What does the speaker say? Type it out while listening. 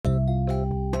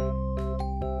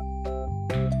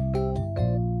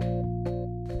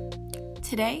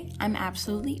Today, I'm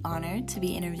absolutely honored to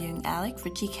be interviewing Alec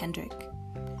Ritchie Kendrick.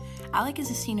 Alec is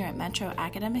a senior at Metro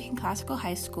Academic and Classical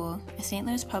High School, a St.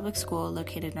 Louis public school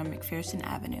located on McPherson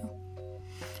Avenue.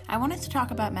 I wanted to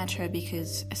talk about Metro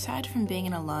because, aside from being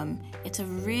an alum, it's a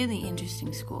really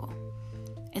interesting school.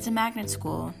 It's a magnet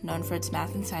school known for its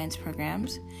math and science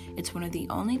programs. It's one of the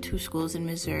only two schools in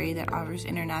Missouri that offers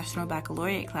international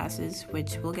baccalaureate classes,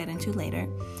 which we'll get into later.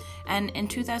 And in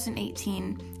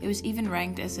 2018, it was even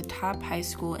ranked as the top high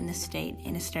school in the state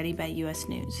in a study by U.S.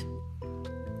 News.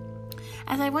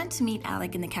 As I went to meet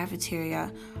Alec in the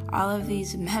cafeteria, all of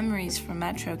these memories from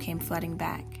Metro came flooding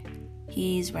back.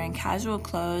 He's wearing casual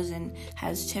clothes and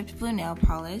has chipped blue nail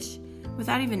polish.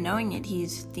 Without even knowing it,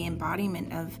 he's the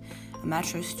embodiment of a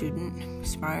Metro student,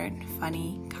 smart,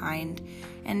 funny, kind,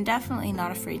 and definitely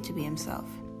not afraid to be himself.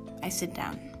 I sit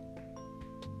down.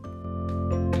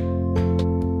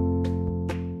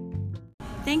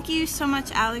 Thank you so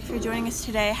much, Alec, for joining us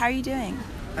today. How are you doing?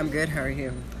 I'm good. How are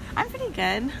you? I'm pretty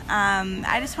good.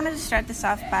 I just wanted to start this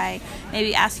off by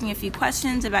maybe asking a few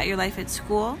questions about your life at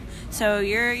school. So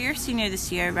you're a senior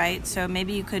this year, right? So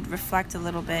maybe you could reflect a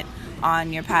little bit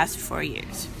on your past 4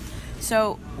 years.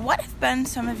 So what have been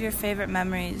some of your favorite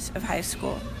memories of high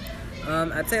school?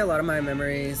 I'd say a lot of my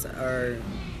memories are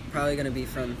probably going to be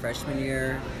from freshman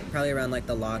year, probably around like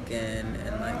the lock-in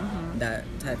and like that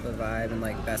type of vibe and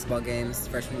like basketball games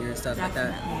freshman year and stuff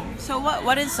Definitely. like that. So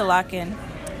what is the lock-in?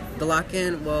 The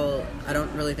lock-in, well, I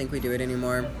don't really think we do it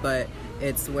anymore, but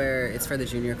it's for the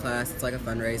junior class. It's like a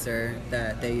fundraiser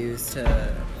that they use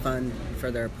to fund for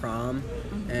their prom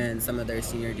and some of their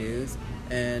senior dues.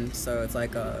 And so it's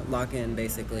like a lock-in,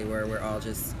 basically, where we're all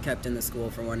just kept in the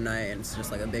school for one night, and it's just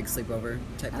like a big sleepover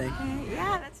type thing.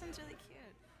 Yeah, that sounds really cute.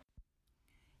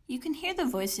 You can hear the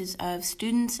voices of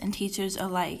students and teachers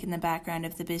alike in the background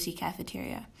of the busy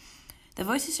cafeteria. The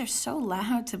voices are so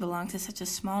loud to belong to such a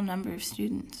small number of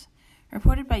students.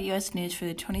 Reported by U.S. News for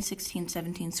the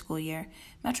 2016-17 school year,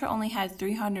 Metro only had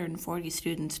 340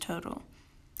 students total,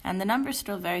 and the number is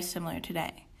still very similar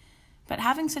today. But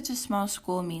having such a small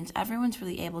school means everyone's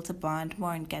really able to bond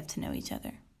more and get to know each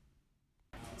other.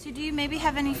 So do you maybe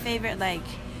have any favorite,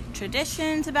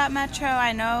 traditions about Metro?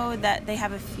 I know that they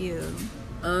have a few.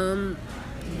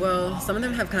 Well, some of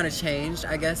them have kind of changed.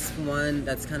 I guess one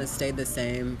that's kind of stayed the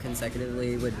same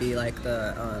consecutively would be like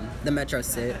the Metro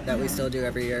Sit that we still do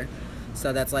every year.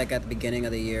 So that's like at the beginning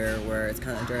of the year where it's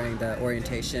kind of during the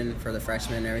orientation for the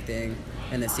freshmen and everything,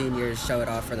 and the seniors show it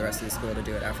off for the rest of the school to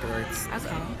do it afterwards.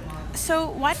 Okay. So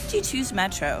why did you choose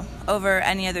Metro over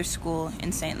any other school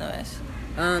in St. Louis?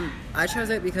 I chose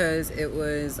it because it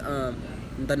was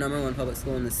the number one public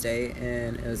school in the state,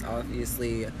 and it was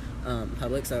obviously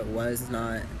public, so it was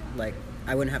not like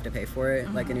I wouldn't have to pay for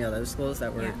it like any other schools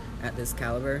that were at this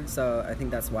caliber. So I think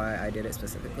that's why I did it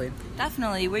specifically.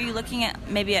 Definitely. Were you looking at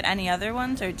maybe at any other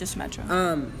ones or just Metro?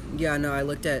 I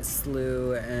looked at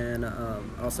SLU and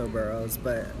also Burroughs,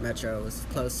 but Metro was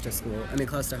close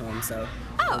to home, so.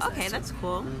 Oh, okay, that's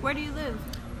cool. Where do you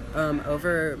live?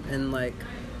 Over in like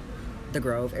the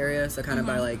Grove area, so kind of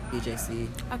by like BJC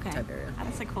type area.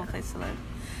 That's a cool place to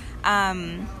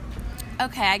live.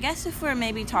 Okay, I guess if we're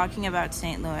maybe talking about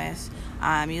St. Louis,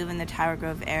 you live in the Tower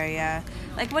Grove area.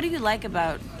 What do you like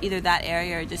about either that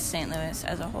area or just St. Louis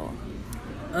as a whole?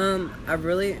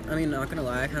 Not gonna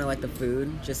lie, I kind of like the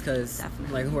food just because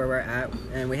where we're at,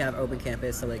 and we have open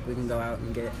campus, so we can go out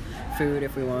and get food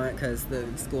if we want because the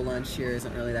school lunch here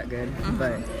isn't really that good.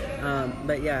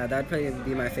 But yeah, that'd probably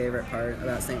be my favorite part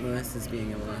about St. Louis is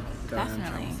being able to go around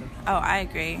town. So. Oh, I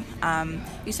agree.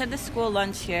 You said the school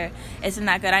lunch here isn't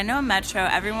that good. I know in Metro,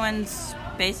 everyone's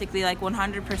basically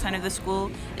 100% of the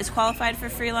school is qualified for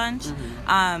free lunch.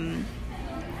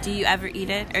 Do you ever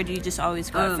eat it, or do you just always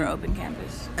go out for open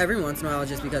campus? Every once in a while,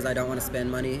 just because I don't want to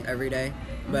spend money every day.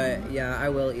 But yeah, I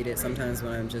will eat it sometimes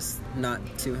when I'm just not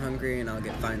too hungry, and I'll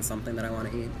find something that I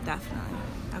want to eat. Definitely.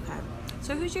 Okay.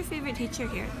 So who's your favorite teacher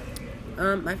here?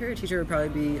 My favorite teacher would probably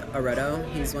be Areto.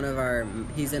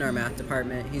 He's in our math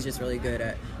department. He's just really good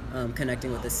at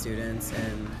connecting with the students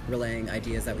and relaying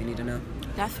ideas that we need to know.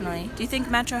 Definitely. Do you think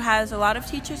Metro has a lot of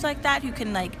teachers like that who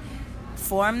can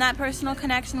form that personal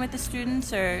connection with the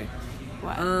students, or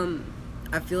what?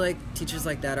 I feel like teachers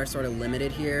like that are sort of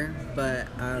limited here, but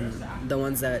the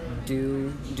ones that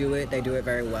do it, they do it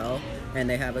very well, and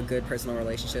they have a good personal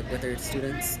relationship with their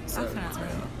students. So Definitely.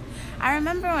 I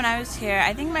remember when I was here,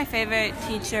 I think my favorite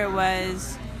teacher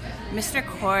was Mr.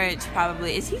 Court,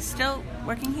 probably. Is he still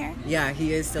working here? Yeah,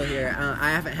 he is still here.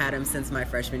 I haven't had him since my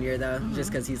freshman year, though,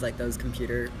 just because he's like those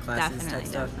computer classes type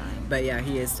stuff. Definitely. But yeah,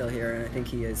 he is still here, and I think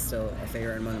he is still a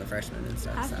favorite among the freshmen and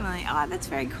stuff. Definitely. So. Oh, that's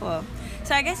very cool.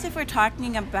 So I guess if we're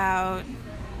talking about,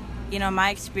 my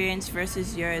experience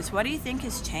versus yours, what do you think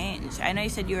has changed? I know you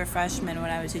said you were a freshman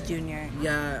when I was a junior.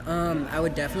 Yeah, I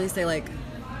would definitely say like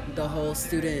the whole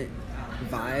student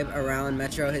vibe around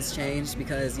Metro has changed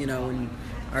because, when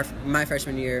my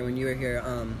freshman year, when you were here,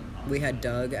 we had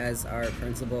Doug as our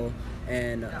principal,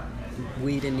 and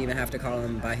we didn't even have to call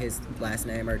him by his last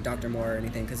name or Dr. Moore or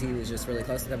anything because he was just really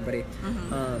close with everybody.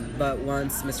 But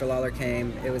once Mr. Lawler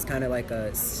came, it was kind of like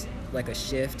a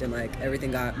shift, and like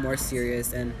everything got more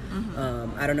serious, and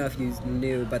I don't know if you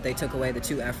knew, but they took away the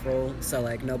 2F rule, so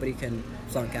like nobody can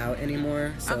flunk out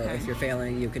anymore. So if you're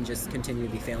failing, you can just continue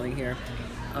to be failing here.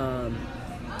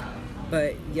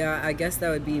 But yeah, I guess that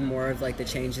would be more of like the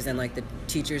changes and like the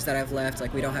teachers that I've left.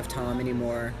 Like we don't have Tom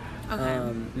anymore.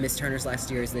 Miss Turner's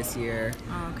last year is this year.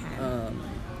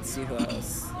 Let's see who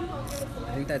else.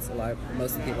 I think that's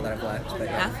most of the people that have left. But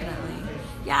yeah. Definitely.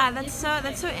 Yeah, that's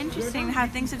so interesting how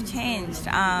things have changed.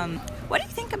 What do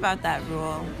you think about that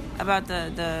rule? About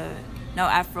the no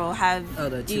F rule?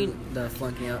 The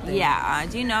flunking out thing? Yeah.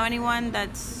 Do you know anyone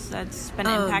that's been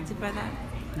impacted by that?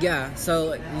 Yeah,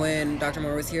 so when Dr.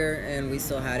 Moore was here and we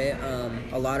still had it,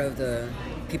 a lot of the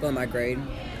people in my grade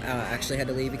actually had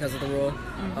to leave because of the rule.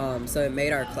 So it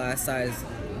made our class size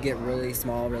get really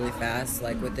small really fast.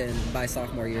 Like by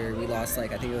sophomore year, we lost I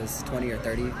think it was 20 or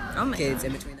 30 kids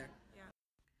in between there.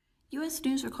 U.S.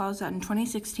 News recalls that in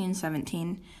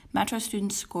 2016-17, Metro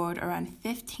students scored around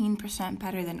 15%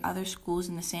 better than other schools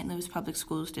in the St. Louis Public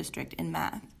Schools District in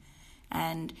math.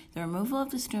 And the removal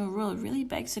of this new rule really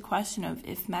begs the question of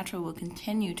if Metro will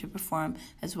continue to perform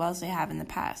as well as they have in the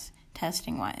past,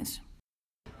 testing-wise.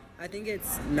 I think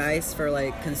it's nice for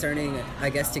concerning, I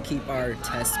guess, to keep our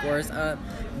test scores up.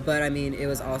 But I mean, it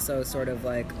was also sort of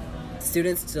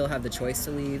students still have the choice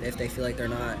to leave if they feel like they're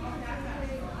not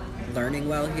learning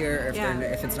well here, or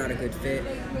if it's not a good fit,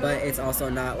 but it's also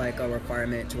not a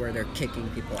requirement to where they're kicking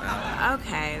people out.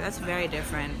 Okay, that's very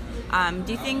different.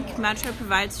 Do you think Metro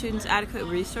provides students adequate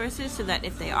resources so that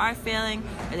if they are failing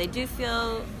or they do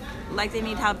feel like they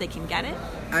need help, they can get it?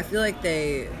 I feel like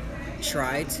they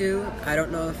try to. I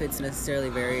don't know if it's necessarily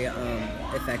very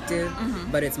effective,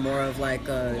 but it's more of a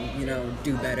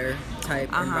do better type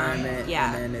environment,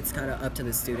 and then it's kind of up to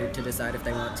the student to decide if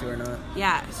they want to or not.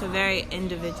 Yeah, so very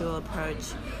individual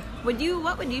approach.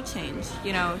 What would you change?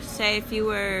 Say if you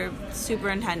were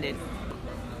superintendent.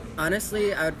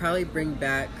 Honestly, I would probably bring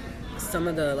back some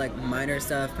of the minor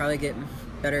stuff, probably get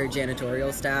better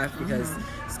janitorial staff because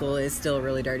school is still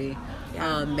really dirty.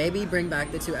 Maybe bring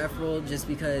back the 2F rule just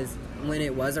because when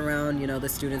it was around, the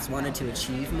students wanted to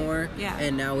achieve more,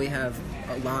 and now we have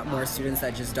a lot more students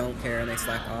that just don't care and they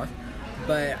slack off.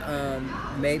 But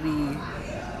maybe,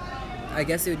 I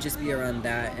guess it would just be around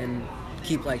that and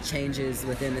keep changes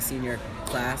within the senior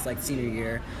class, senior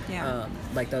year,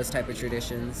 those type of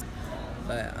traditions.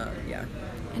 But yeah.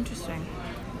 Interesting.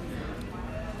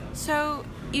 So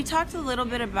you talked a little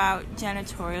bit about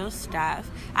janitorial staff.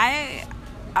 I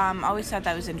always thought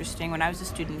that was interesting when I was a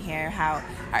student here, how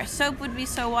our soap would be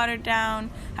so watered down,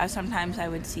 how sometimes I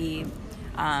would see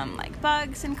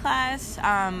bugs in class.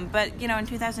 But, in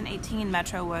 2018,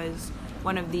 Metro was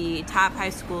one of the top high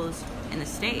schools in the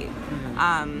state.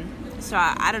 So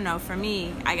I don't know, for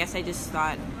me, I guess I just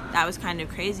thought that was kind of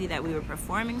crazy that we were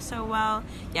performing so well.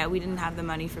 Yeah, we didn't have the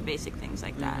money for basic things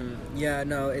like that. Yeah,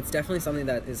 no, it's definitely something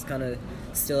that is kind of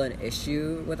still an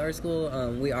issue with our school.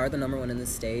 We are the number one in the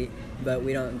state, but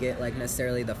we don't get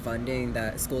necessarily the funding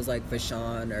that schools like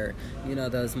Vashon or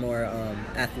those more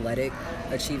athletic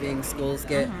achieving schools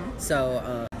get.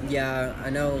 So yeah, I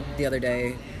know the other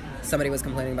day somebody was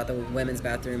complaining about the women's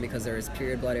bathroom because there was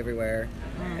period blood everywhere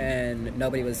and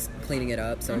nobody was cleaning it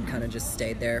up, so it kind of just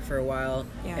stayed there for a while.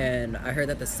 And I heard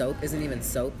that the soap isn't even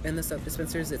soap in the soap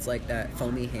dispensers. It's that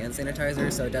foamy hand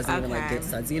sanitizer, so it doesn't even get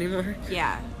sudsy anymore.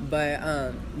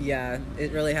 But yeah,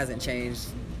 it really hasn't changed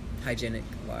hygienic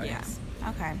wise.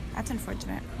 Okay, that's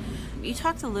unfortunate. You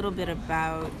talked a little bit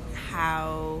about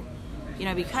how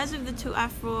because of the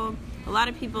 2F rule, a lot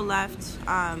of people left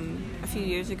a few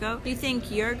years ago. Do you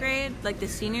think your grade, the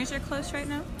seniors, are close right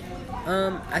now?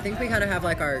 I think we kind of have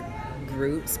our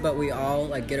groups, but we all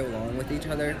get along with each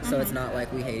other, so it's not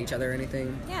we hate each other or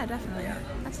anything. Yeah, definitely. Yeah.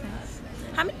 That's nice.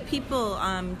 How many people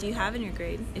do you have in your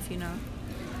grade, if you know?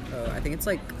 I think it's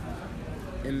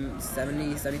in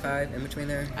 70, 75, in between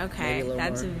there. Okay, maybe a little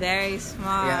that's more. Very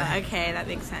small. Yeah. Okay, that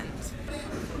makes sense.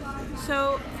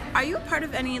 So Are you a part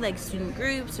of any like student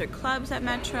groups or clubs at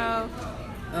Metro?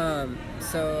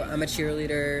 So I'm a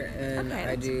cheerleader, and Okay,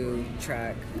 I do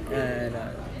track, and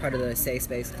part of the Safe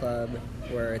Space Club,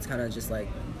 where it's kind of like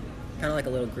a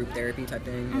little group therapy type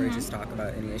thing, where we just talk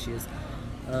about any issues.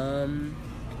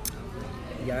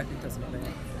 Yeah, I think that's about it.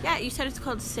 Yeah, you said it's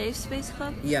called Safe Space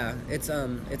Club? Yeah, it's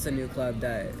a new club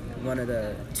that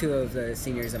two of the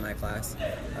seniors in my class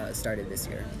started this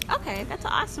year. Okay, that's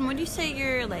awesome. Would you say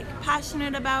you're like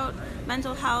passionate about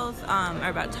mental health or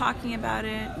about talking about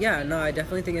it? Yeah, no, I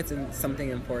definitely think it's something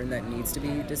important that needs to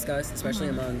be discussed, especially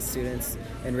among students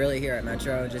and really here at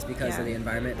Metro, just because of the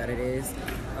environment that it is.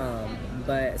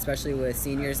 But especially with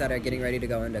seniors that are getting ready to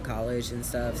go into college and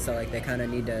stuff, so like they kind of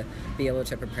need to be able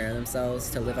to prepare themselves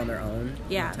to live on their own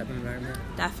type of environment.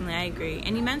 Definitely, I agree.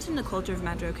 And you mentioned the culture of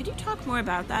Metro. Could you talk more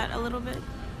about that a little bit?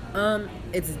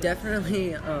 It's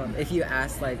definitely, if you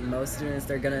ask like most students,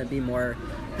 they're gonna be more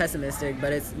pessimistic,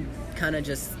 but it's kind of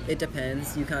just, it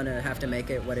depends. You kind of have to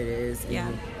make it what it is.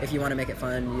 And if you want to make it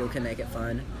fun, you can make it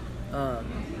fun.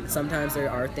 Sometimes there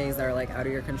are things that are like out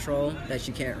of your control that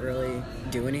you can't really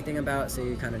do anything about, so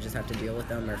you kind of just have to deal with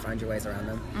them or find your ways around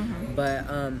them. But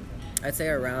I'd say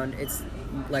it's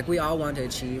like we all want to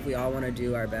achieve, we all want to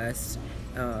do our best,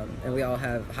 and we all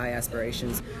have high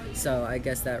aspirations, so I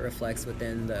guess that reflects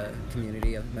within the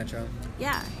community of Metro.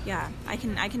 Yeah, I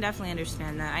can definitely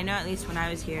understand that. I know at least when I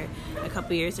was here a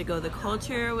couple years ago, the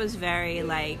culture was very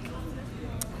like,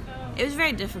 it was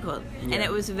very difficult, and it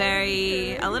was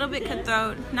a little bit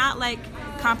cutthroat, not like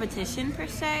competition per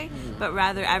se, but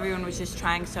rather everyone was just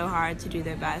trying so hard to do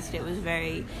their best. It was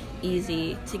very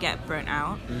easy to get burnt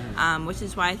out, which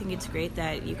is why I think it's great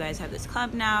that you guys have this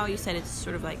club now. You said it's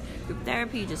sort of like group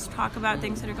therapy, you just talk about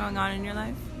things that are going on in your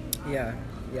life.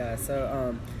 Yeah,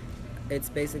 so it's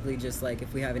basically just like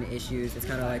if we have any issues, it's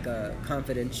kind of like a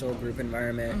confidential group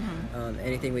environment.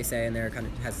 Anything we say in there kind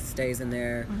of stays in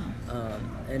there,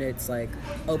 and it's like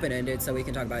open-ended, so we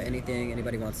can talk about anything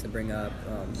anybody wants to bring up.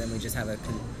 Then we just have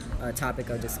a topic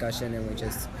of discussion, and we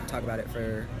just talk about it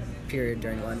for a period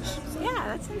during lunch. So. Yeah,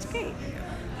 that sounds great.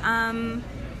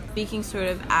 Speaking sort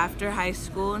of after high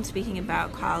school and speaking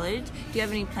about college, do you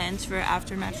have any plans for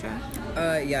after Metro?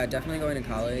 Yeah, definitely going to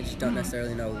college. Don't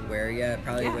necessarily know where yet.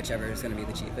 Probably whichever is going to be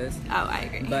the cheapest. Oh, I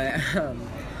agree.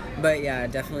 But yeah,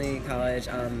 definitely college.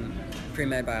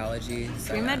 Pre-med biology.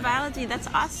 So. Pre-med biology, that's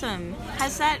awesome.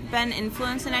 Has that been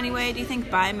influenced in any way, do you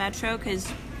think, by Metro, because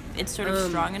it's sort of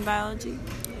strong in biology?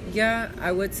 Yeah,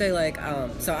 I would say like,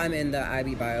 so I'm in the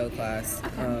IB bio class,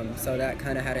 so that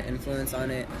kind of had an influence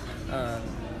on it.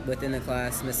 Within the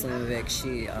class, Miss Limovic,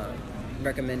 she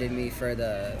recommended me for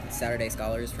the Saturday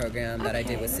Scholars program that I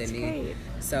did with Sydney. Great.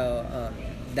 So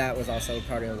that was also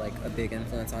part of like a big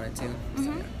influence on it too. So,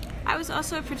 yeah. I was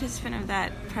also a participant of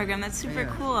that program. That's super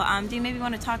cool. Do you maybe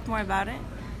want to talk more about it?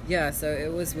 Yeah, so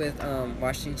it was with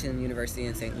Washington University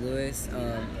in St. Louis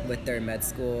with their med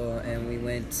school, and we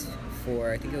went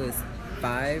for, I think it was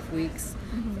 5 weeks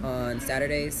on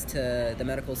Saturdays to the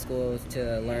medical school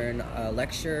to learn a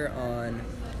lecture on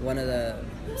one of the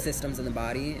systems in the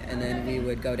body, and then we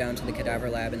would go down to the cadaver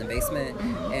lab in the basement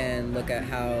and look at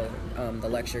how the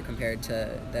lecture compared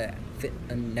to the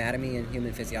anatomy and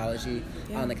human physiology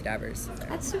on the cadavers.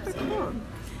 That's super cool.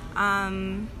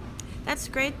 That's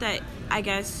great that I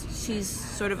guess she's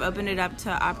sort of opened it up to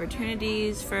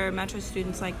opportunities for Metro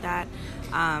students like that.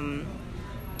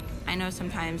 I know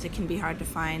sometimes it can be hard to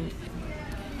find.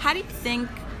 How do you think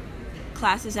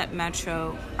classes at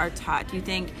Metro are taught? Do you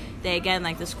think they, again,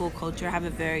 like the school culture, have a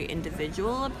very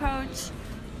individual approach?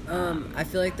 I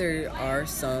feel like there are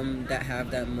some that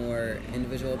have that more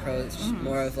individual approach,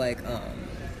 more of like,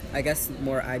 I guess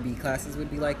more IB classes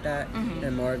would be like that,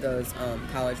 and more of those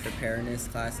college preparedness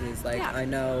classes. Like I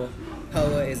know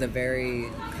POA is a very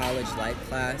college-like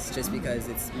class just because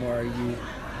it's more you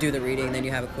do the reading, then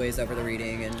you have a quiz over the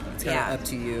reading, and it's kind of up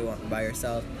to you by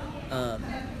yourself.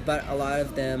 But a lot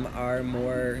of them are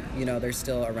more, they're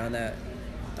still around that,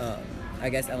 I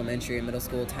guess, elementary and middle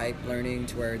school type learning,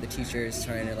 to where the teacher is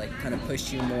trying to like kind of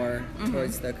push you more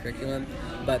towards the curriculum.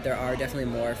 But there are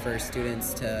definitely more for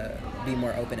students to be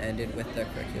more open-ended with the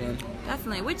curriculum.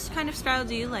 Definitely. Which kind of style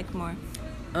do you like more?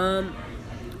 I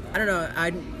don't know.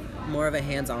 I'm more of a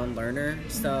hands-on learner,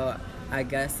 so I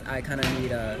guess I kind of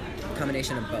need a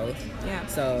combination of both. Yeah.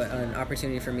 So an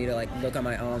opportunity for me to like look on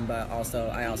my own, but also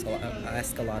I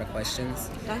ask a lot of questions.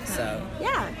 Definitely. So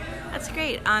yeah, that's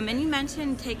great. And you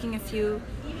mentioned taking a few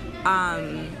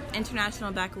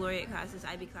international baccalaureate classes,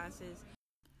 IB classes.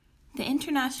 The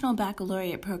International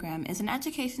Baccalaureate Program is an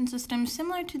education system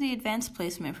similar to the Advanced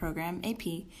Placement Program,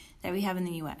 AP, that we have in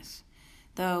the U.S.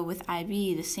 though with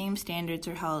IB, the same standards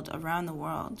are held around the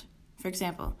world. For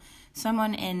example,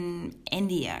 someone in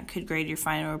India could grade your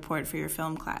final report for your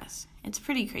film class. It's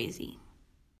pretty crazy.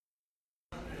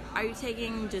 Are you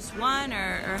taking just one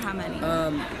or how many?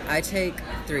 I take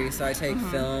 3. So I take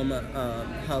film,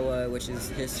 HOA, which is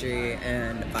history,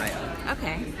 and bio.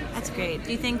 Okay, that's great.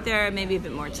 Do you think they're maybe a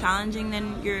bit more challenging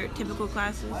than your typical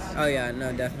classes? Oh yeah,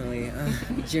 no, definitely.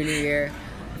 Junior year,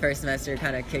 first semester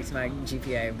kind of kicked my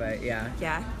GPA, but yeah.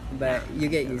 Yeah? But you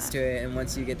get used to it, and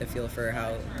once you get the feel for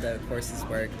how the courses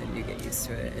work, then you get used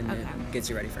to it, and it gets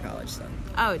you ready for college. So.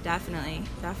 Oh, definitely.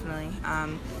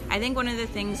 I think one of the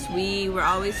things we were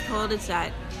always told is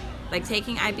that, like,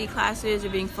 taking IB classes or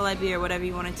being full IB or whatever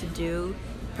you wanted to do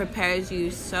prepares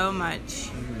you so much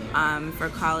for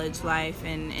college life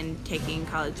and taking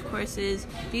college courses.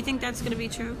 Do you think that's going to be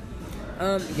true?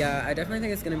 Yeah, I definitely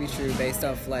think it's going to be true based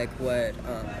off like what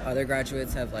other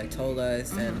graduates have like told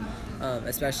us, and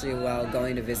especially while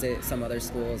going to visit some other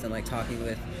schools and like talking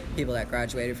with people that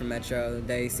graduated from Metro,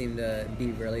 they seem to be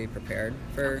really prepared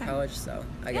for college. So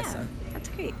I guess so. That's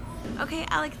great. Okay,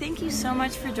 Alec, thank you so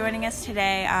much for joining us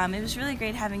today. It was really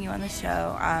great having you on the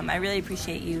show. I really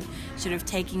appreciate you sort of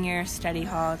taking your study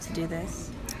hall to do this.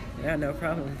 Yeah, no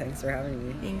problem. Thanks for having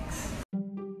me. Thanks.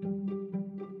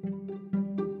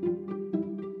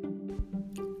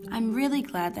 I'm really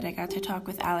glad that I got to talk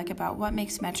with Alec about what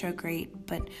makes Metro great,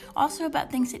 but also about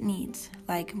things it needs,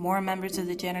 like more members of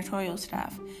the janitorial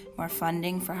staff, more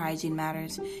funding for hygiene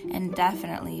matters, and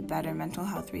definitely better mental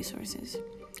health resources.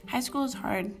 High school is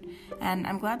hard, and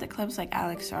I'm glad that clubs like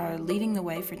Alec's are leading the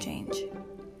way for change.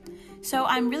 So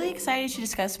I'm really excited to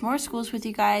discuss more schools with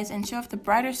you guys and show off the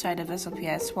brighter side of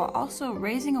SLPS while also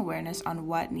raising awareness on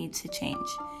what needs to change.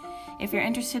 If you're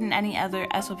interested in any other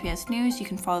SLPS news, you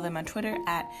can follow them on Twitter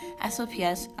at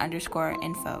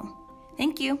SLPS_info.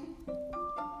 Thank you.